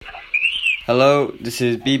Hello, this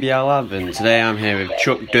is BBL Lab, and today I'm here with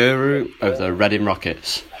Chuck Duru of the Reading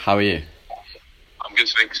Rockets. How are you? I'm good,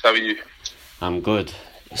 thanks. How are you? I'm good.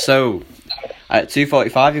 So, at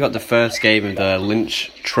 2:45 you got the first game of the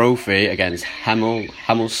Lynch Trophy against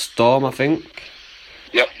Hemel Storm, I think.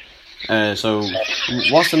 Yep. So,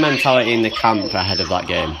 what's the mentality in the camp ahead of that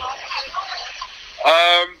game?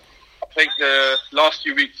 I think the last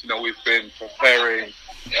few weeks, we've been preparing,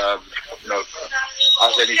 as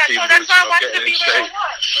any team would, getting in shape,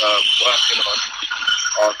 working on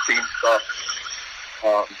our team stuff.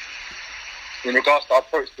 In regards to our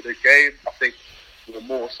approach to the game, I think we're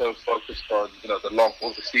more so focused on, the long haul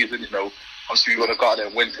of the season. Obviously we want to go out there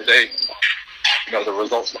and win today. The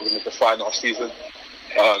results are going to define our season.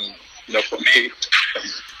 For me,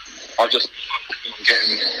 I'm just focusing on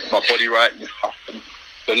getting my body right.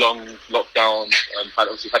 The long lockdown had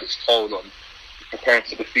its toll on preparing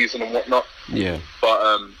for the season and whatnot. Yeah.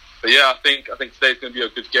 But yeah, I think today's going to be a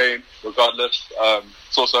good game, regardless.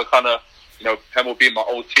 It's also kind of, Hemel being my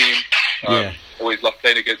old team. Always love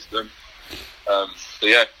playing against them. So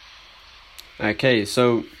yeah. Okay,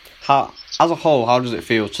 so as a whole, how does it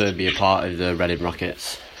feel to be a part of the Reading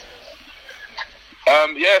Rockets?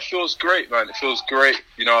 Yeah, it feels great, man. It feels great.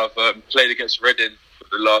 I've played against Reading for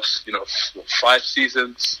the last, 5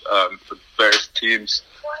 seasons for various teams.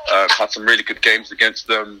 Had some really good games against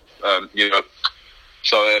them.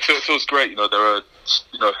 So it feels great. They're a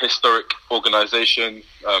historic organisation,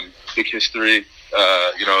 big history.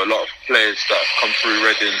 A lot of players that have come through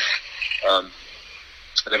Reading, and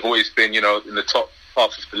they've always been, in the top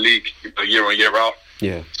half of the league, year on year out.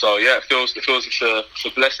 Yeah. So yeah, it feels it's a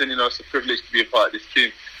blessing. It's a privilege to be a part of this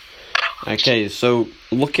team. Okay, so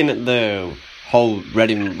looking at the whole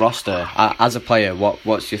Reading roster, as a player,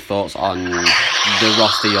 what's your thoughts on the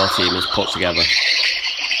roster your team has put together?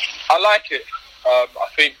 I like it. I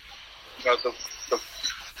think the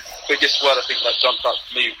biggest word I think that jumped out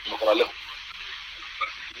to me when I look,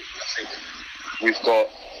 I think we've got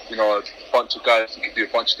a bunch of guys who can do a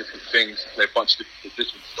bunch of different things, play a bunch of different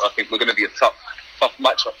positions. So I think we're going to be a tough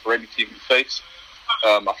matchup for any team we face.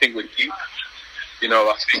 I think we're deep.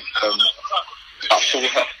 I think that full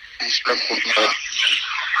health, strength of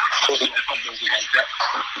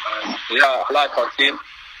yeah, I like our team.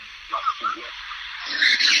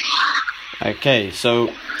 Okay,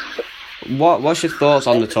 so what's your thoughts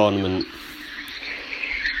on the tournament?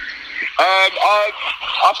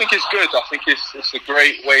 I think it's good. I think it's a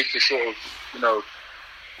great way to sort of,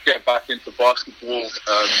 get back into basketball.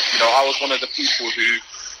 I was one of the people who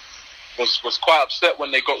was quite upset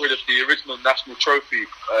when they got rid of the original national trophy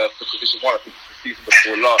for Division 1. I think it's the season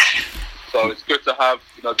before last. So it's good to have,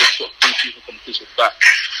 this sort of pre-season competition back.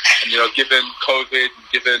 And, given COVID and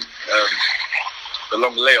given the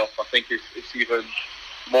long layoff, I think it's even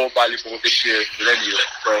more valuable this year than any year.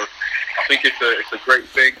 So I think it's a great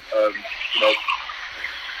thing.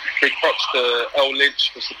 Big props to L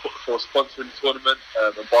Lynch for sponsoring the tournament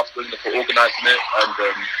and Barcelona for organising it. And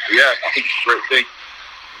yeah, I think it's a great thing.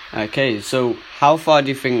 Okay, so how far do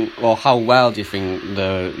you think, or how well do you think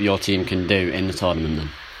your team can do in the tournament then?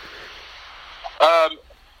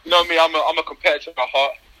 Me, I'm a competitor at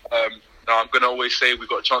heart. I'm going to always say we've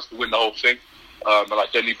got a chance to win the whole thing, and I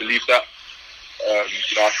genuinely believe that.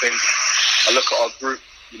 I think I look at our group,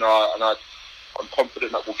 and I'm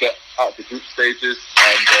confident that we'll get out of the group stages,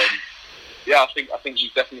 and yeah, I think we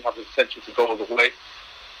definitely have the potential to go all the way.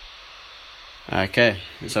 Okay,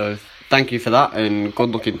 so thank you for that, and good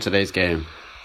luck in today's game.